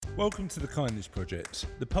Welcome to the Kindness Project,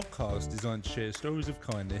 the podcast designed to share stories of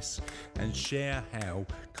kindness and share how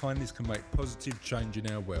kindness can make positive change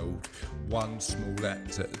in our world, one small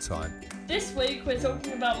act at a time. This week we're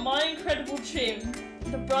talking about My Incredible Chin,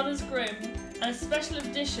 the Brothers Grimm, and a special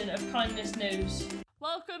edition of Kindness News.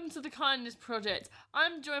 Welcome to the Kindness Project.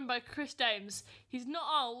 I'm joined by Chris Dames. He's not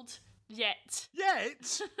old yet.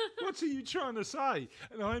 Yet? What are you trying to say?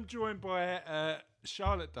 And I'm joined by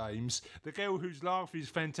Charlotte Dames, the girl whose laugh is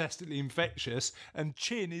fantastically infectious and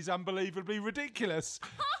chin is unbelievably ridiculous.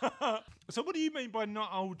 So what do you mean by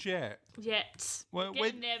not old yet? Yet. Well,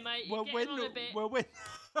 Getting there, mate. You're getting on a bit. Well,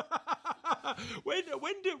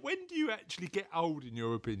 when do you actually get old, in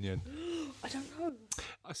your opinion? I don't know.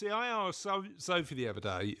 I asked Sophie the other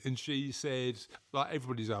day, and she said, like,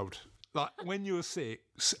 everybody's old. Like, when you're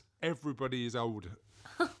 6, everybody is old.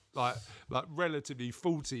 like relatively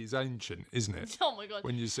 40 is ancient, isn't it? Oh my god.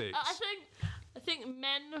 When you're 6. I think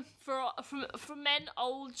men for men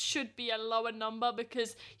old should be a lower number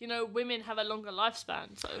because women have a longer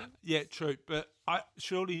lifespan. So yeah, true. But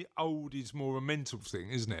surely old is more a mental thing,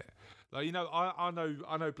 isn't it? Like, I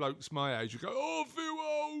know blokes my age who go, "Oh, I feel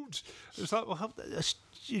old." It's like, well,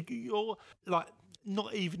 you're like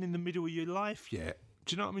not even in the middle of your life yet.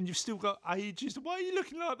 Do you know what I mean? You've still got ages. Why are you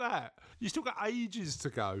looking like that? You've still got ages to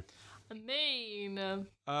go. I mean...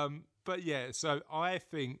 But yeah, so I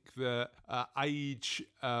think that age,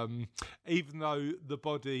 even though the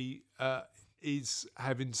body is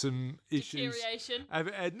having some issues... Deterioration.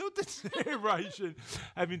 Not deterioration.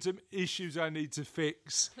 Having some issues I need to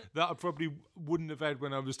fix that I probably wouldn't have had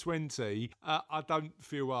when I was 20. I don't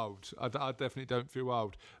feel old. I definitely don't feel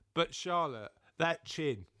old. But Charlotte, that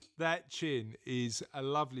chin is a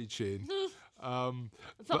lovely chin.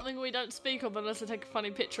 Something we don't speak of unless I take a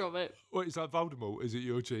funny picture of it. Well, it's like Voldemort, is it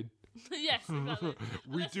your chin? Yes, exactly.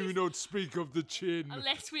 We do not speak of the chin.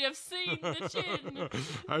 Unless we have seen the chin.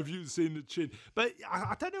 Have you seen the chin? But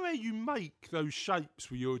I don't know how you make those shapes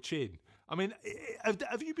with your chin. I mean,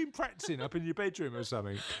 have you been practicing up in your bedroom or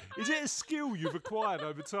something? Is it a skill you've acquired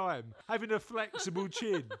over time, having a flexible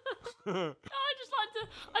chin? I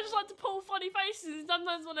just like to pull funny faces, and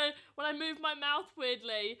sometimes when I move my mouth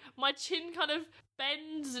weirdly, my chin kind of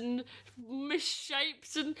bends and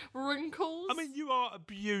misshapes and wrinkles. I mean, you are a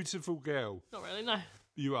beautiful girl. Not really, no.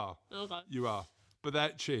 You are. Okay. You are. But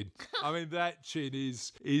that chin, that chin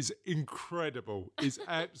is incredible. It's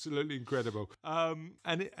absolutely incredible. And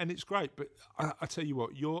it's great. But I tell you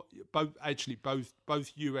what, you're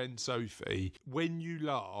both you and Sophie, when you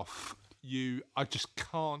laugh, I just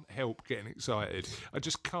can't help getting excited. I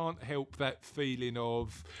just can't help that feeling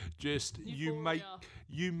of just Euphoria.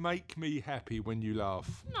 you make me happy when you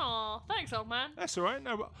laugh. Aw, thanks, old man. That's all right.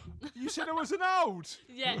 No, you said I wasn't old.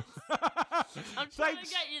 Yes. I'm trying to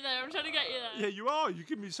get you there. Yeah, you are. You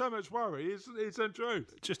give me so much worry. It's untrue.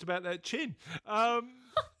 Just about that chin.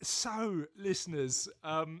 So, listeners,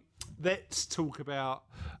 let's talk about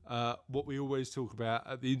what we always talk about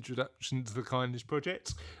at the introduction to the Kindness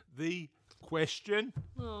Project. The question.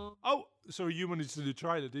 Oh, sorry, you wanted to do the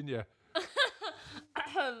trailer, didn't you?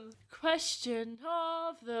 Question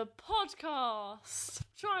of the podcast.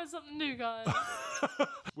 Trying something new, guys.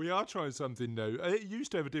 We are trying something new. It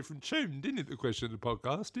used to have a different tune, didn't it, the question of the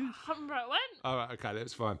podcast? I can't remember how it went. All right, okay,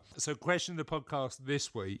 that's fine. So question of the podcast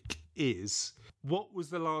this week is, what was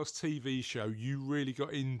the last TV show you really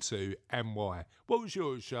got into and why? What was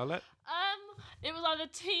yours, Charlotte? It was either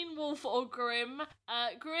Teen Wolf or Grimm.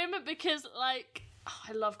 Grimm because, I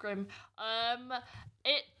love Grimm.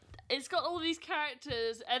 It's got all these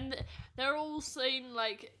characters and they're all seen,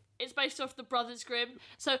 it's based off the Brothers Grimm.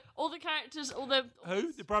 So all the characters,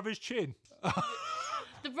 Who? The Brothers Chin?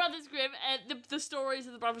 The Brothers Grimm, the stories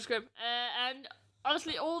of the Brothers Grimm. And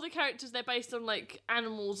honestly, all the characters, they're based on,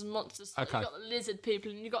 animals and monsters. So okay. You got the lizard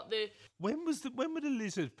people and you got the... When were the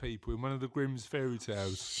lizard people in one of the Grimm's fairy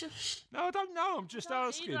tales? Shush. No, I don't know. I'm just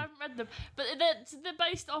asking. I haven't read them. But they're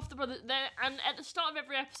based off the Brothers... And at the start of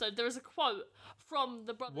every episode, there is a quote from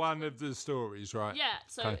the Brothers One Grimm. of the stories, right? Yeah,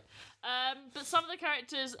 so... Okay. But some of the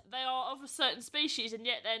characters, they are of a certain species, and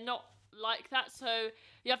yet they're not like that. So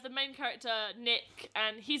you have the main character, Nick,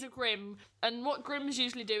 and he's a Grimm. And what Grimms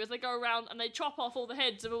usually do is they go around and they chop off all the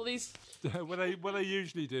heads of all these... what they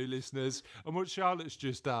usually do, listeners, and what Charlotte's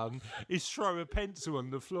just done, is throw a pencil on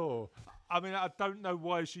the floor. I mean, I don't know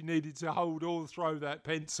why she needed to hold or throw that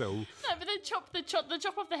pencil. No, but they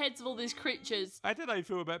chop off the heads of all these creatures. How do they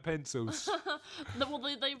feel about pencils? Well,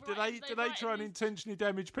 do they try and intentionally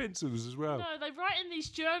damage pencils as well? No, they write in these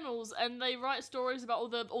journals and they write stories about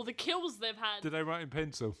all the kills they've had. Do they write in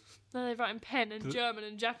pencil? No, they write in pen and German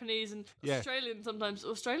and Japanese and Australian sometimes.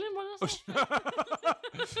 Australian one?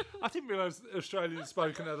 I didn't realise Australians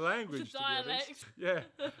spoke another language. It's a dialect. Yeah.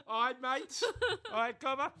 All right, mate. All right,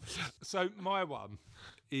 cover. So my one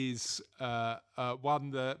is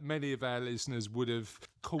one that many of our listeners would have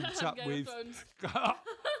caught up with.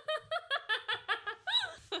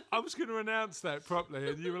 I was going to announce that properly,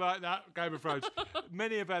 and you were like, that Game of Thrones.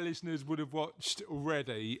 Many of our listeners would have watched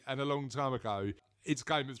already, and a long time ago. It's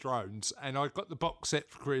Game of Thrones, and I got the box set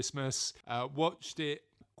for Christmas, watched it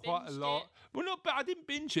quite a lot. Well, not, but I didn't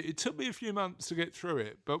binge it. It took me a few months to get through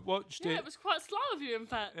it, but watched it. Yeah, it was quite slow of you, in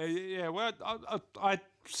fact. Yeah, well, I had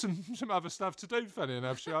some other stuff to do, funny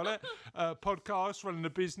enough, Charlotte. Podcast, running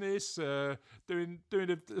a business, doing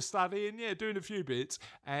a study, and doing a few bits,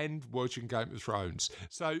 and watching Game of Thrones.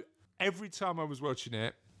 So every time I was watching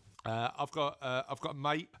it, I've got a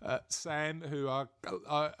mate, Sam, who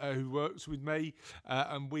works with me,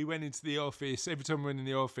 and we went into the office. Every time we went in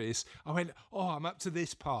the office, I went, "Oh, I'm up to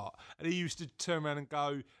this part," and he used to turn around and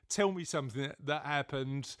go, "Tell me something that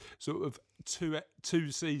happened sort of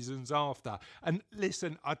two seasons after." And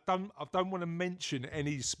listen, I don't want to mention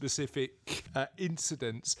any specific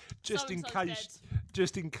incidents, just in case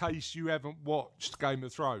you haven't watched Game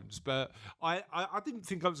of Thrones. But I didn't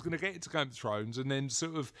think I was going to get into Game of Thrones, and then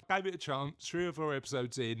sort of gave it a chance. 3 or 4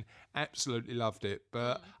 episodes in, absolutely loved it.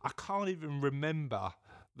 But I can't even remember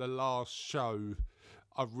the last show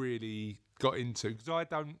I really got into, because I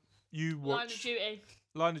don't. You watch Line of Duty.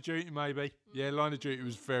 Line of Duty, maybe. Yeah, Line of Duty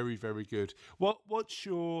was very, very good. What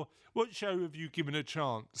show have you given a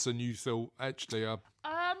chance and you thought, actually, I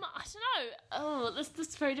don't know. Oh,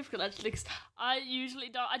 that's very difficult, actually, because I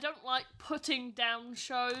don't like putting down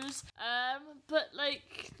shows. But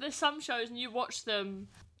like, there's some shows and you watch them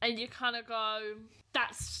and you kind of go,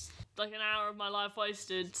 that's like an hour of my life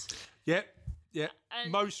wasted. Yep. Yeah,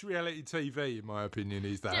 and most reality TV, in my opinion,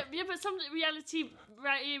 is that. Yeah, but some reality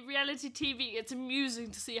TV, it's amusing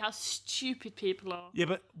to see how stupid people are. Yeah,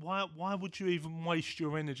 but why would you even waste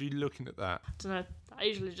your energy looking at that? I don't know. I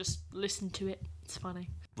usually just listen to it. It's funny.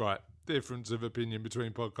 Right. Difference of opinion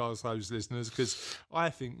between podcast host listeners, because I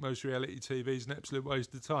think most reality TV is an absolute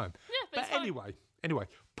waste of time. Yeah, but anyway,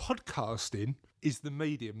 podcasting is the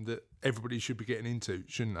medium that everybody should be getting into,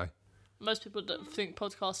 shouldn't they? Most people don't think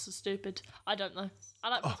podcasts are stupid. I don't know. I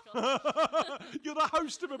like podcasts. You're the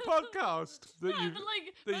host of a podcast.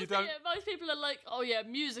 Most people are like, oh yeah,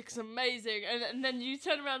 music's amazing, and then you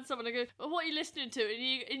turn around to someone and go, well, what are you listening to?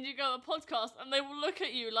 And you go a podcast, and they will look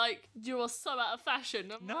at you like you're so out of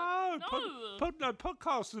fashion.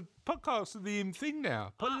 Podcasts are the in thing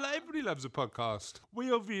now. Everybody loves a podcast.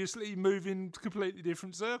 We obviously move in completely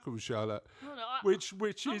different circles, Charlotte. Which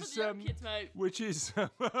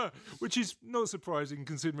is not surprising,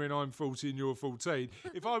 considering I'm 40 and you're 14.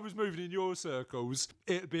 If I was moving in your circles,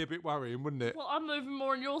 it'd be a bit worrying, wouldn't it? Well, I'm moving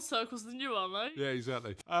more in your circles than you are, mate. Yeah,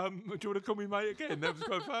 exactly. Do you want to call me mate again? That was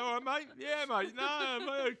quite fun. All right, mate? Yeah, mate.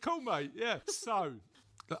 No, cool, mate. Yeah. So,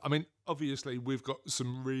 I mean, obviously, we've got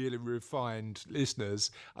some really refined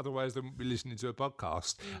listeners. Otherwise, they wouldn't be listening to a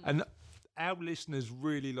podcast. And our listeners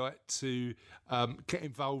really like to get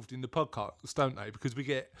involved in the podcast, don't they? Because we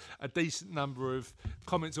get a decent number of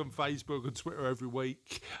comments on Facebook and Twitter every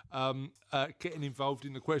week getting involved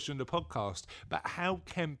in the question of the podcast. But how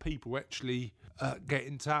can people actually get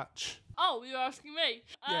in touch? Oh, you're asking me?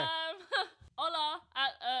 Yeah. Hola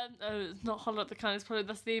at not holla at the kindness project,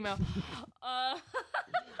 that's the email.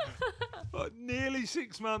 Nearly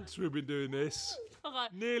 6 months we've been doing this. Okay.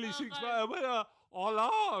 Nearly 6 months. Hola.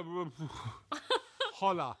 Hola.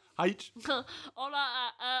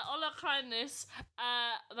 Hola kindness.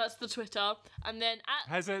 That's the Twitter. And then at.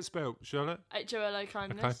 How's that spelled, Charlotte? HOLA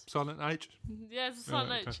kindness. Okay. Silent H? Yeah, it's a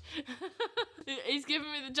silent H. He's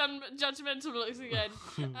giving me the judgmental looks again.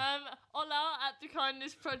 Hola at the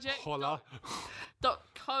kindness project. Hola.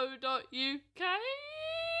 .co.uk.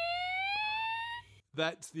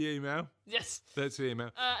 That's the email. Yes. That's the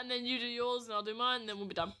email. And then you do yours and I'll do mine and then we'll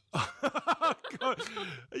be done. God.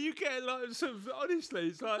 Are you getting like sort of, honestly,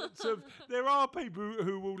 it's like sort of, there are people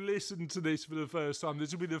who will listen to this for the first time.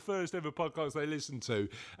 This will be the first ever podcast they listen to.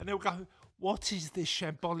 And they'll go, what is this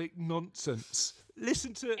shambolic nonsense?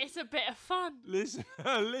 Listen to... It's a bit of fun. Listen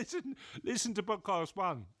to podcast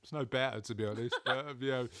 1. It's no better, to be honest. But,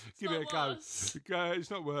 give it a go.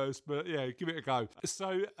 It's not worse, but yeah, give it a go.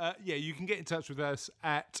 So, you can get in touch with us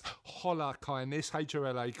at Holla Kindness,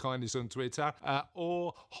 HOLA Kindness on Twitter,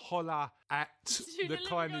 or holla at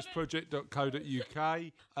thekindnessproject.co.uk.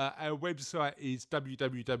 Our website is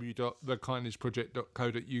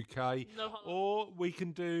www.thekindnessproject.co.uk. Or we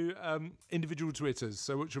can do individual Twitters.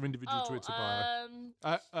 So what's your individual Twitter bio?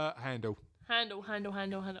 Handle. Handle.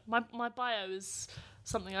 My bio is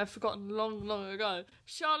something I've forgotten long ago.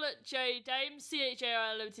 Charlotte J. Dames,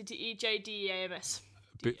 CHARLOTTEJDEAMS.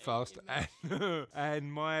 Bit fast.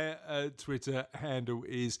 And my Twitter handle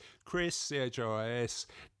is Chris, CHRIS,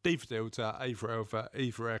 D for Delta, A for Alpha,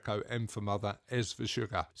 E for Echo, M for Mother, S for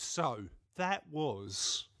Sugar. So that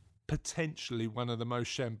was potentially one of the most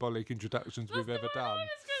shambolic introductions we've ever done.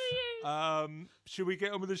 Should we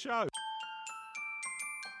get on with the show?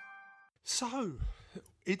 So,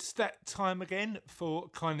 it's that time again for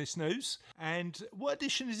Kindness News. And what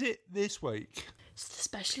edition is it this week? It's the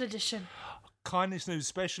special edition. Kindness News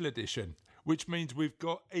Special Edition, which means we've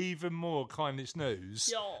got even more Kindness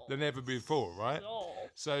News than ever before, right?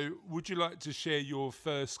 So, would you like to share your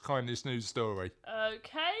first Kindness News story?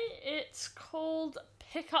 Okay, it's called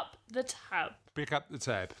Pick Up the Tab. Pick up the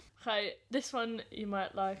tab. Okay, this one you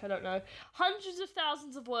might like, I don't know. Hundreds of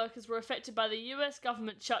thousands of workers were affected by the US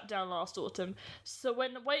government shutdown last autumn. So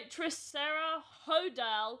when waitress Sarah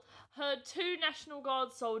Hodal heard two National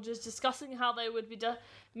Guard soldiers discussing how they would be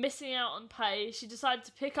missing out on pay, she decided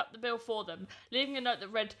to pick up the bill for them, leaving a note that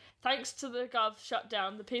read, "Thanks to the Gov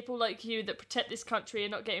shutdown, the people like you that protect this country are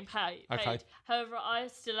not getting paid. Okay. However, I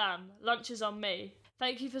still am. Lunch is on me.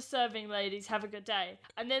 Thank you for serving, ladies. Have a good day."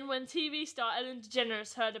 And then when TV star Ellen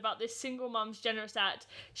DeGeneres heard about this single mum's generous act,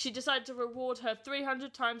 she decided to reward her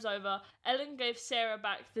 300 times over. Ellen gave Sarah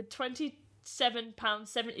back the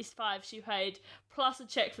 £27.75 she paid, plus a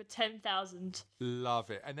cheque for $10,000. Love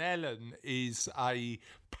it. And Ellen is a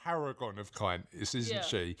paragon of kindness, isn't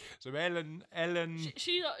she? So Ellen,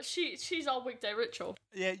 she's our weekday ritual.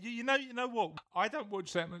 Yeah, you know what? I don't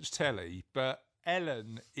watch that much telly, but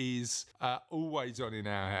Ellen is always on in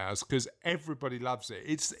our house because everybody loves it.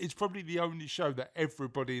 It's probably the only show that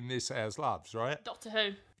everybody in this house loves, right? Doctor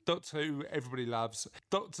Who. Doctor Who, everybody loves.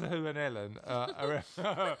 Doctor Who and Ellen are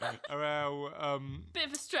our... Bit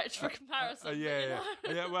of a stretch for comparison. Yeah.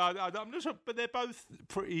 Well, I'm not sure, but they're both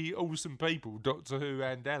pretty awesome people, Doctor Who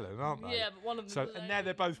and Ellen, aren't they? Yeah, but one of them. And now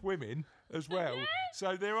they're both women as well. Yeah.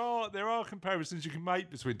 So there are comparisons you can make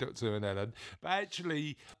between Doctor Who and Ellen. But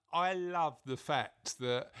actually, I love the fact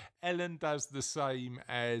that Ellen does the same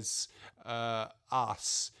as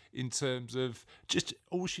us in terms of just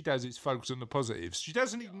all she does is focus on the positives. She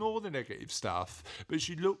doesn't ignore the negative stuff, but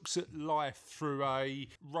she looks at life through a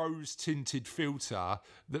rose-tinted filter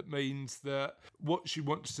that means that what she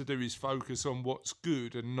wants to do is focus on what's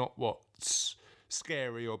good and not what's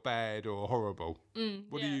scary or bad or horrible.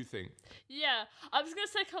 What do you think? Yeah, I was going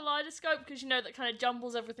to say kaleidoscope because, that kind of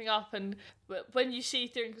jumbles everything up, and when you see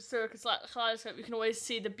things through a kaleidoscope, you can always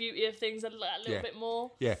see the beauty of things a little bit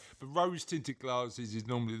more. Yeah, but rose-tinted glasses is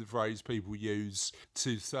normally the phrase people use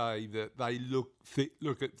to say that they look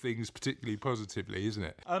at things particularly positively, isn't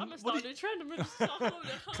it? I'm going to start a new trend. I'm going to start calling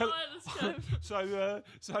it kaleidoscope.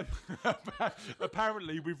 So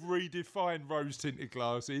apparently we've redefined rose-tinted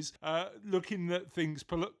glasses. Looking at things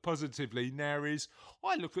positively now is,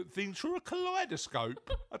 I look at things through a kaleidoscope.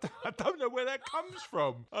 I don't know where that comes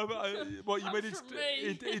from. What you mean?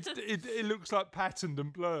 It looks like patterned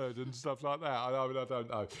and blurred and stuff like that. I don't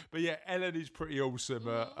know. But yeah, Ellen is pretty awesome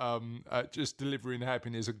at just delivering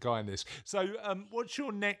happiness and kindness. So what's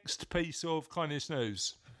your next piece of kindness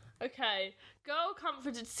news? Okay. Girl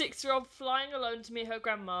comforted 6-year-old flying alone to meet her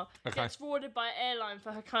grandma. Gets rewarded by airline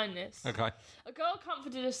for her kindness. Okay. A girl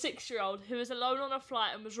comforted a 6-year-old who was alone on a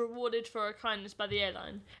flight and was rewarded for her kindness by the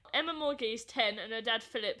airline. Emma Morgese, 10, and her dad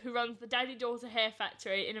Philip, who runs the Daddy-Daughter Hair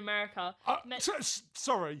Factory in America.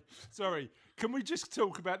 Sorry. Can we just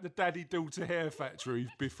talk about the Daddy-Daughter Hair Factory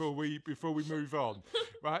before we move on,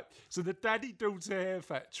 right? So the Daddy-Daughter Hair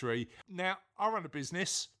Factory. Now, I run a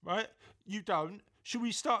business, right? You don't. Should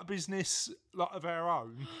we start a business of our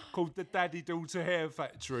own called the Daddy-Daughter Hair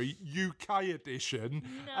Factory UK edition?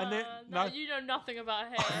 No, you know nothing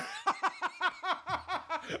about hair.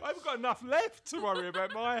 I haven't got enough left to worry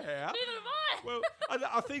about my hair. Neither have I. Well,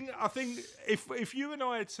 I think if you and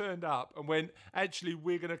I had turned up and went, actually,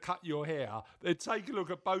 we're going to cut your hair, they'd take a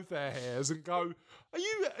look at both our hairs and go, Are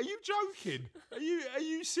you joking? Are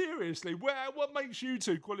you seriously? What makes you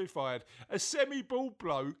two qualified? A semi-bald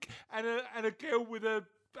bloke and a girl with a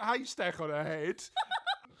haystack on her head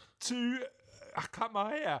to cut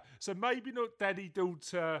my hair. So maybe not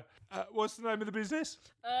Daddy-Daughter. What's the name of the business?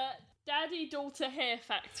 Daddy-Daughter Hair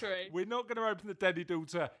Factory. We're not going to open the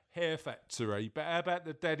Daddy-Daughter Hair Factory, but how about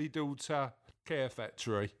the Daddy-Daughter Care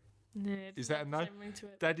Factory? Nah, Is that a no?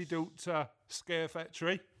 Daddy Daughter Scare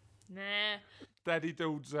Factory? Nah. Daddy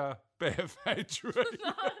Daughter Bear Factory?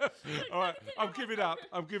 All right, I'm giving up.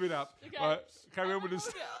 Okay. All right, carry on with this.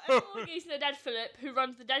 Emma Morgese and her dad Philip, who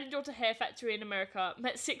runs the Daddy Daughter Hair Factory in America,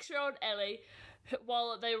 met 6-year-old Ellie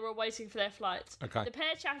while they were waiting for their flight. Okay. The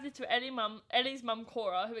pair chatted to Ellie's mum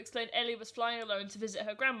Cora, who explained Ellie was flying alone to visit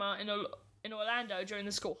her grandma in Orlando during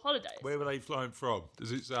the school holidays. Where were they flying from?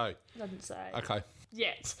 Does it say? Doesn't say. Okay.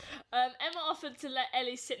 Yet. Emma offered to let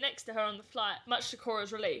Ellie sit next to her on the flight, much to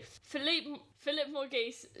Cora's relief. Philip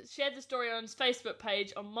Morgese shared the story on his Facebook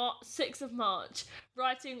page on 6th of March,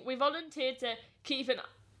 writing, "We volunteered to keep an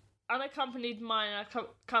unaccompanied minor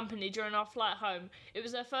company during our flight home. It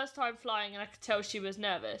was her first time flying and I could tell she was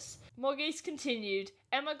nervous." Morgese continued,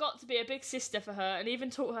 "Emma got to be a big sister for her and even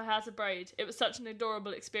taught her how to braid. It was such an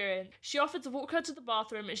adorable experience. She offered to walk her to the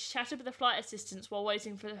bathroom and she chatted with the flight assistants while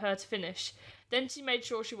waiting for her to finish. Then she made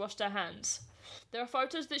sure she washed her hands." There are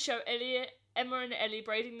photos that show Emma and Ellie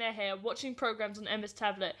braiding their hair, watching programs on Emma's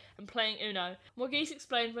tablet, and playing Uno. Morgese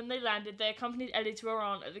explained when they landed, they accompanied Ellie to her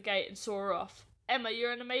aunt at the gate and saw her off. "Emma,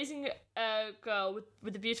 you're an amazing girl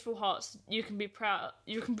with a beautiful heart. You can be proud.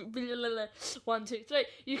 You can be 1, 2, 3.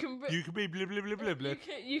 You can be blah blah blah blah blah.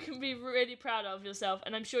 You can be really proud of yourself,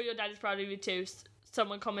 and I'm sure your dad is proud of you too."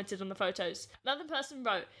 Someone commented on the photos. Another person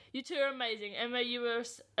wrote, "You two are amazing. Emma, you are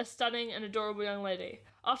a stunning and adorable young lady."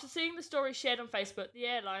 After seeing the story shared on Facebook, the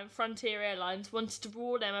airline, Frontier Airlines, wanted to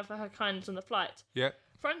reward Emma for her kindness on the flight. Yeah.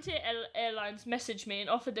 Frontier Airlines messaged me and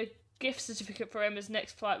offered a gift certificate for Emma's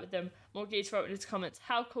next flight with them. Morgese wrote in his comments.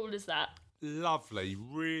 How cool is that? Lovely,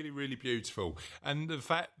 really, really beautiful. And the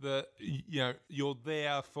fact that, you're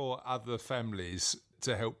there for other families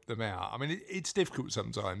to help them out. I mean, it's difficult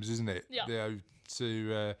sometimes, isn't it? Yeah.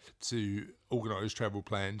 To organise travel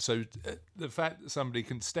plans. So the fact that somebody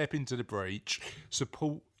can step into the breach,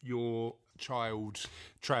 support your child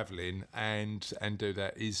travelling and do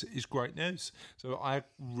that is great news. So I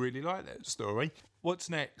really like that story. What's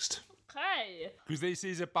next? Okay. Because this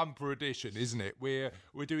is a bumper edition, isn't it? We're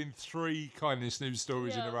doing 3 kindness news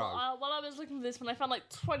stories in a row. While I was looking for this one, I found like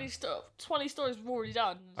 20 stories we've already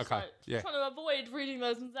done. Okay, yeah. Trying to avoid reading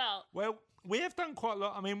those ones out. Well, we have done quite a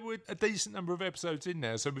lot. I mean, we're a decent number of episodes in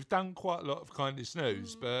now, so we've done quite a lot of kindness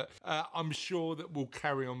news, but I'm sure that we'll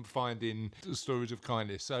carry on finding the stories of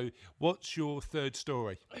kindness. So what's your third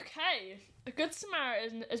story? Okay. A Good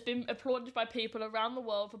Samaritan has been applauded by people around the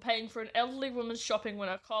world for paying for an elderly woman's shopping when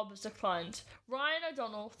her card was declined. Ryan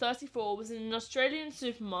O'Donnell, 34, was in an Australian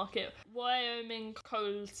supermarket, Wyoming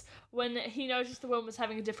Coles, when he noticed the woman was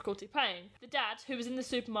having a difficulty paying. The dad, who was in the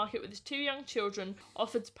supermarket with his 2 young children,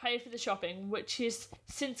 offered to pay for the shopping, which he's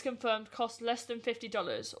since confirmed cost less than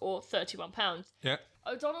 $50 or £31. Yeah.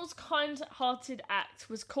 O'Donnell's kind-hearted act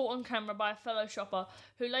was caught on camera by a fellow shopper,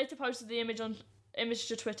 who later posted the image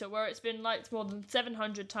to Twitter, where it's been liked more than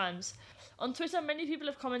 700 times. On Twitter, many people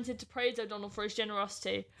have commented to praise O'Donnell for his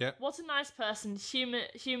generosity. Yeah. "What a nice person,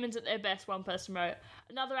 humans at their best," one person wrote.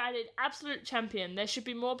 Another added, "Absolute champion, there should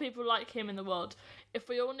be more people like him in the world. If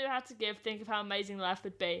we all knew how to give, think of how amazing life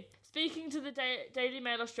would be." Speaking to the Daily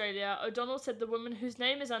Mail Australia, O'Donnell said the woman, whose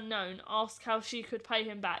name is unknown, asked how she could pay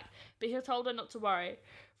him back, but he told her not to worry.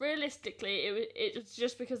 "Realistically, it was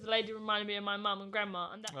just because the lady reminded me of my mum and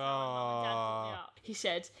grandma, and that's how my mum and dad brought me up," he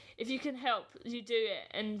said. "If you can help, you do it,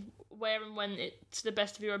 and where and when to the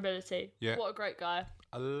best of your ability." Yeah. What a great guy.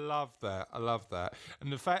 I love that.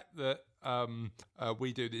 And the fact that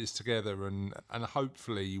we do this together and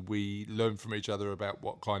hopefully we learn from each other about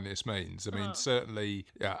what kindness means. I mean, certainly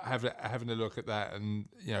having a look at that and,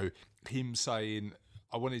 him saying,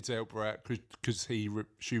 "I wanted to help her out because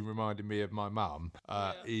she reminded me of my mum,"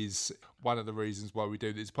 is one of the reasons why we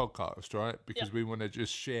do this podcast, right? Because we want to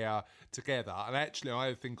just share together. And actually,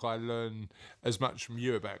 I think I learn as much from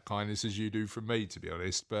you about kindness as you do from me, to be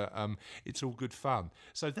honest. But it's all good fun.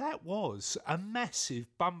 So that was a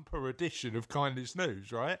massive bumper edition of Kindness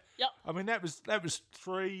News, right? Yep. I mean, that was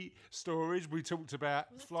 3 stories. We talked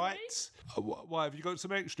about flights. Why, have you got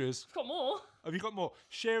some extras? Got more. Have you got more?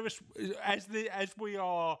 Share us as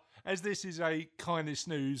this is a Kindness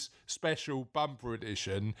News special bumper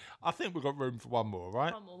edition. I think we've got room for one more,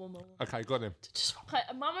 right? One more. Okay, got him. Okay,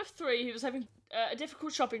 a mum of 3 who was having a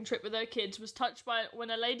difficult shopping trip with her kids was touched by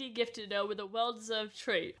when a lady gifted her with a well-deserved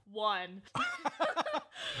treat: wine.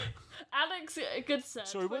 Alex, good sir.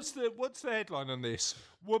 Sorry, what's the headline on this?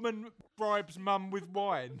 Woman bribes mum with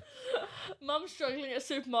wine. Mum struggling at a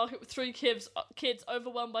supermarket with 3 kids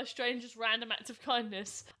overwhelmed by strangers' random acts of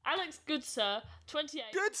kindness. Alex, good sir, 28.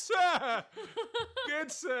 Good sir!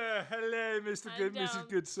 Good sir! Hello, Mrs.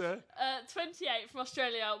 Good Sir. 28 from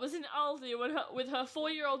Australia, was in Aldi with her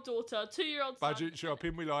 4-year-old daughter, 2-year-old son, Budget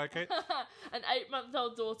shopping, we like it. an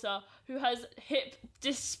 8-month-old daughter who has hip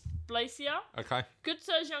dysplasia. Okay. Good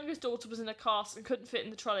Sir's youngest daughter was in a cast and couldn't fit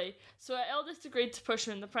in the trolley, so her eldest agreed to push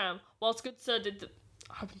her in the pram, whilst Good Sir did the...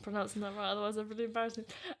 I hope I'm pronouncing that right, otherwise I'm really embarrassing.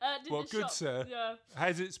 Good Sir? Yeah.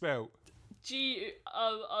 How's it spelled? Gooddsyr.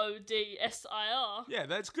 Yeah,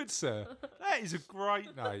 that's Good Sir. That is a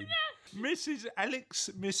great name. Mrs. Alex,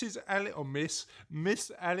 or Miss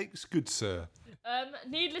Alex Good Sir.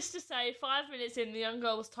 Needless to say, 5 minutes in, the young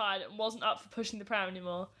girl was tired and wasn't up for pushing the pram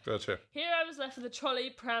anymore. Gotcha. Here I was left with a trolley,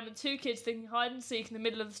 pram and 2 kids thinking hide and seek in the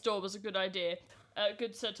middle of the store was a good idea.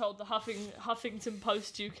 Good Sir told the Huffington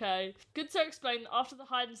Post UK. Good Sir explained that after the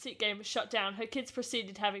hide and seek game was shut down, her kids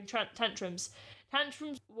proceeded having tantrums.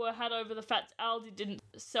 Tantrums were had over the fact Aldi didn't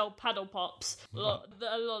sell paddle pops,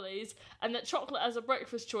 lollies, and that chocolate as a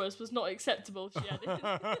breakfast choice was not acceptable, she added.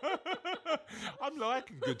 I'm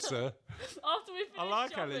liking Good Sir. After we finished I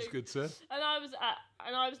like shopping, Alex Good Sir. and I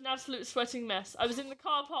was an absolute sweating mess. I was in the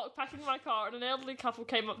car park packing my car, and an elderly couple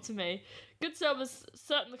came up to me. Good Sir was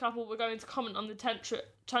certain the couple were going to comment on the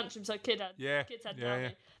tantrums her kids had. Yeah.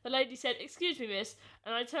 The lady said, "Excuse me, miss,"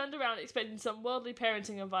 and I turned around expecting some worldly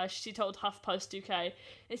parenting advice, she told HuffPost UK.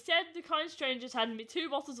 Instead, the kind strangers handed me 2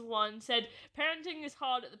 bottles of wine and said, "Parenting is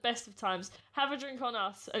hard at the best of times. Have a drink on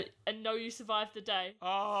us, and know you survived the day."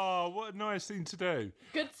 Oh, what a nice thing to do.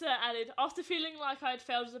 Good Sir added, "After feeling like I had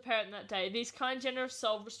failed as a parent that day, these kind, generous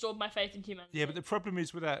souls restored my faith in humanity." Yeah, but the problem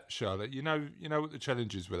is with that, Charlotte, you know what the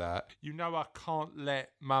challenge is with that? You know I can't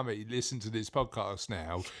let Mummy listen to this podcast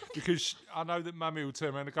now because I know that Mummy will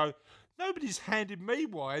turn around and go, "Nobody's handed me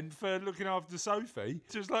wine for looking after Sophie."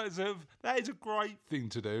 Just like that is a great thing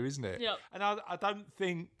to do, isn't it? Yep. And I don't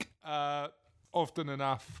think often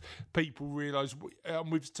enough people realise, and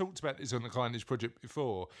we've talked about this on the Kindness Project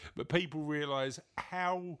before, but people realise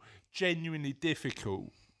how genuinely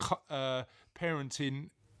difficult parenting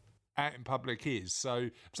out in public is. So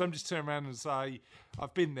if someone just turn around and say,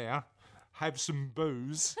 "I've been there, have some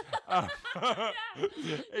booze." Just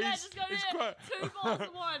go here, 2 bottles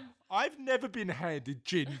of wine. I've never been handed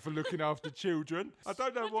gin for looking after children. I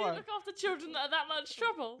don't know Would why. you look after children that are that much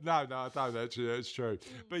trouble? No, I don't actually. That's true.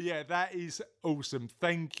 But yeah, that is awesome.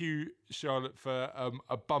 Thank you, Charlotte, for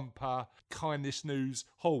a bumper kindness news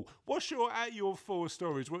haul. Out of your 4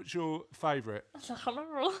 stories, what's your favourite? I can't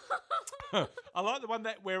remember all. I like the one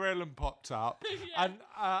where Ellen popped up, and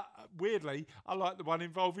weirdly, I like the one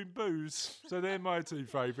involving booze. So they're my 2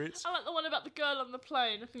 favourites. I like the one about the girl on the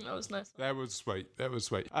plane. I think that was nice. That was sweet.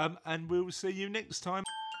 And we'll see you next time.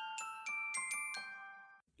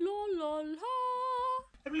 La la la.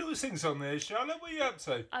 Have little things on there, Charlotte. What are you up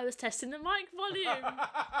to? I was testing the mic volume.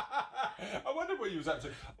 I wonder what you was up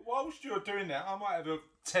to. Whilst you're doing that, I might have a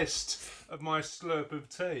test of my slurp of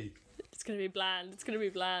tea. It's gonna be bland.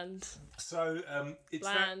 So it's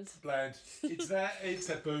bland. Bland. It's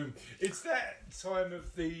that boom. It's that time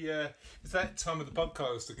of the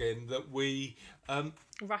podcast again that we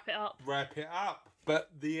Wrap it up.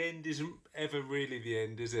 But the end isn't ever really the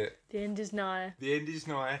end, is it? The end is nigh. The end is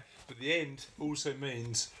nigh, but the end also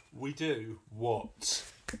means we do what?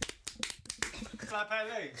 Slap our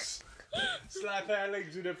legs. Slap our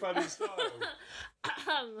legs in a funny style.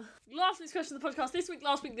 Last week's question of the podcast. This week,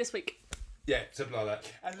 last week, this week. Yeah, something like that.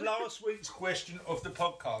 And last week's question of the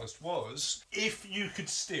podcast was, if you could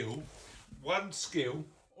steal one skill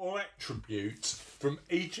or attribute from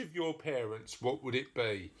each of your parents, what would it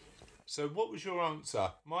be? So what was your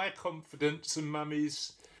answer? My confidence and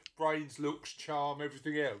Mummy's brains, looks, charm,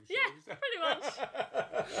 everything else? Yeah, pretty much.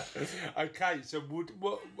 Okay, so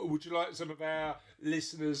would you like some of our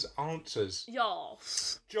listeners' answers?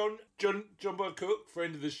 Yes. John Boy Cook,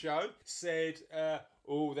 friend of the show, said,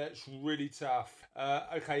 "Oh, that's really tough."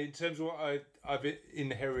 Okay, in terms of what I've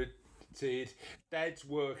inherited, Dad's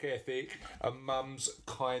work ethic and Mum's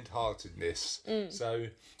kind-heartedness. So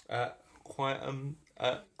quite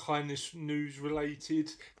kindness news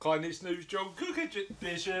related. Kindness news John Cook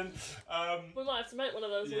edition. We might have to make one of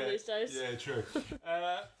those one of these days. Yeah, true.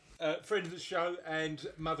 Friend of the show and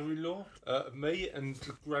mother-in-law of me and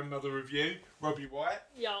grandmother of you, Robbie White.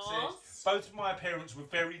 Yes. Says, both of my parents were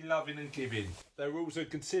very loving and giving. They were also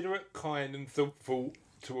considerate, kind and thoughtful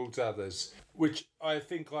towards others, which I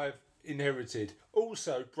think I've inherited.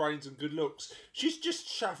 Also, brains and good looks. She's just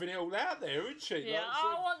shoving it all out there, isn't she? Yeah,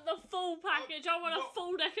 I want the full package. I want a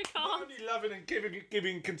full deck of Not cards. only loving and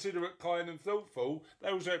giving, considerate, kind and thoughtful, they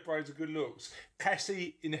also have brains and good looks.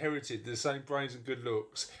 Cassie inherited the same brains and good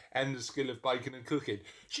looks and the skill of baking and cooking.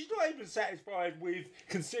 She's not even satisfied with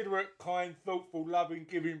considerate, kind, thoughtful, loving,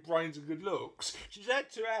 giving, brains and good looks. She's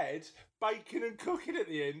had to add baking and cooking at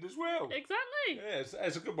the end as well. Exactly. Yes,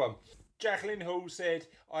 that's a good one. Jacqueline Hall said,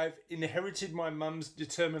 I've inherited my mum's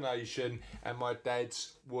determination and my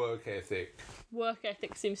dad's work ethic. Work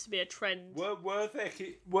ethic seems to be a trend. Work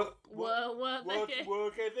ethic? Work ethic.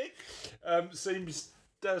 Work ethic?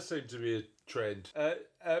 Does seem to be a trend.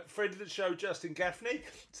 Friend of the show, Justin Gaffney,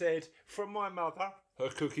 said, from my mother, her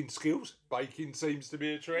cooking skills, baking seems to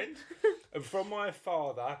be a trend. And from my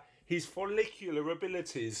father, his follicular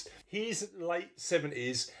abilities. He's late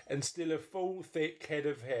 70s and still a full, thick head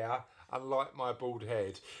of hair, unlike my bald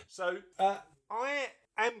head. So, I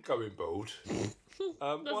am going bald. Why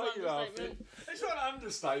are you laughing? It's not an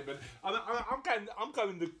understatement. I'm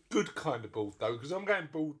going the good kind of bald, though, because I'm going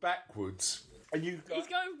bald backwards. And He's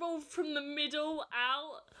going bald from the middle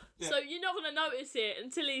out. Yeah. So you're not going to notice it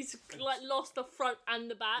until he's lost the front and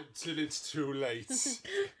the back. Until it's too late.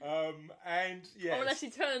 And yes. Or unless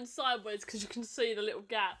he turns sideways because you can see the little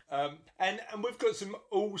gap. And we've got some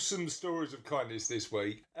awesome stories of kindness this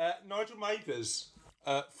week. Nigel Mathers,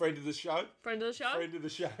 friend of the show. Friend of the show? Friend of the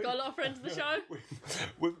show. Got a lot of friends of the show?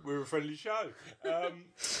 We're a friendly show.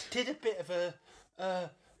 Did a bit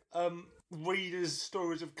of a readers'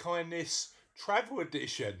 stories of kindness travel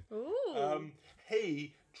edition. Ooh.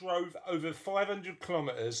 He drove over 500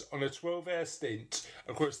 kilometres on a 12-hour stint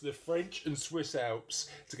across the French and Swiss Alps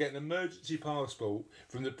to get an emergency passport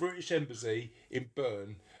from the British Embassy in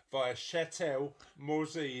Bern via Châtel,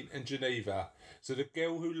 Morzine and Geneva, so the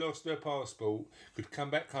girl who lost her passport could come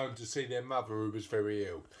back home to see their mother who was very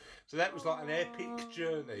ill. So that was like an epic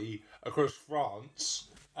journey across France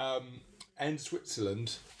and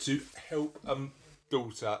Switzerland to help a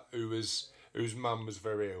daughter whose mum was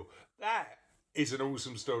very ill. That is an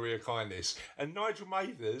awesome story of kindness. And Nigel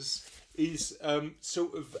Mathers is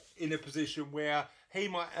sort of in a position where he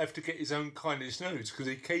might have to get his own kindness news because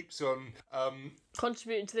he keeps on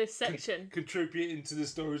contributing to this section. Contributing to the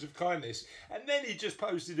stories of kindness. And then he just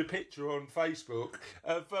posted a picture on Facebook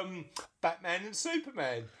of Batman and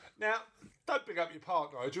Superman. Now, don't pick up your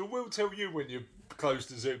part, Nigel. We'll tell you when you're close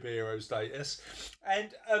to superhero status.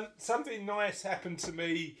 And something nice happened to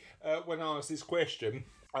me when I asked this question.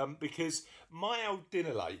 Because my old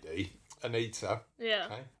dinner lady, Anita,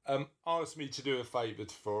 asked me to do a favour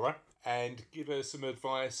for her and give her some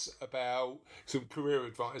advice about, some career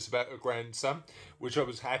advice about her grandson, which I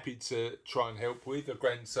was happy to try and help with. Her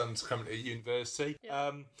grandson's currently at university.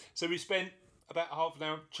 Yeah. So we spent about half an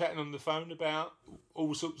hour chatting on the phone about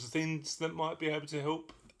all sorts of things that might be able to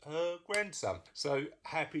help her grandson. So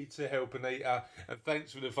happy to help Anita, and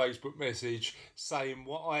thanks for the Facebook message saying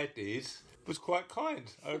what I did was quite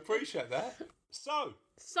kind. I appreciate that. So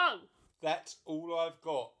that's all I've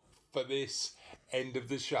got for this end of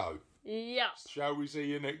the show. Yeah. Shall we see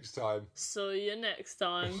you next time? See you next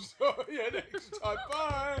time. See you next time.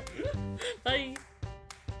 Bye. Bye.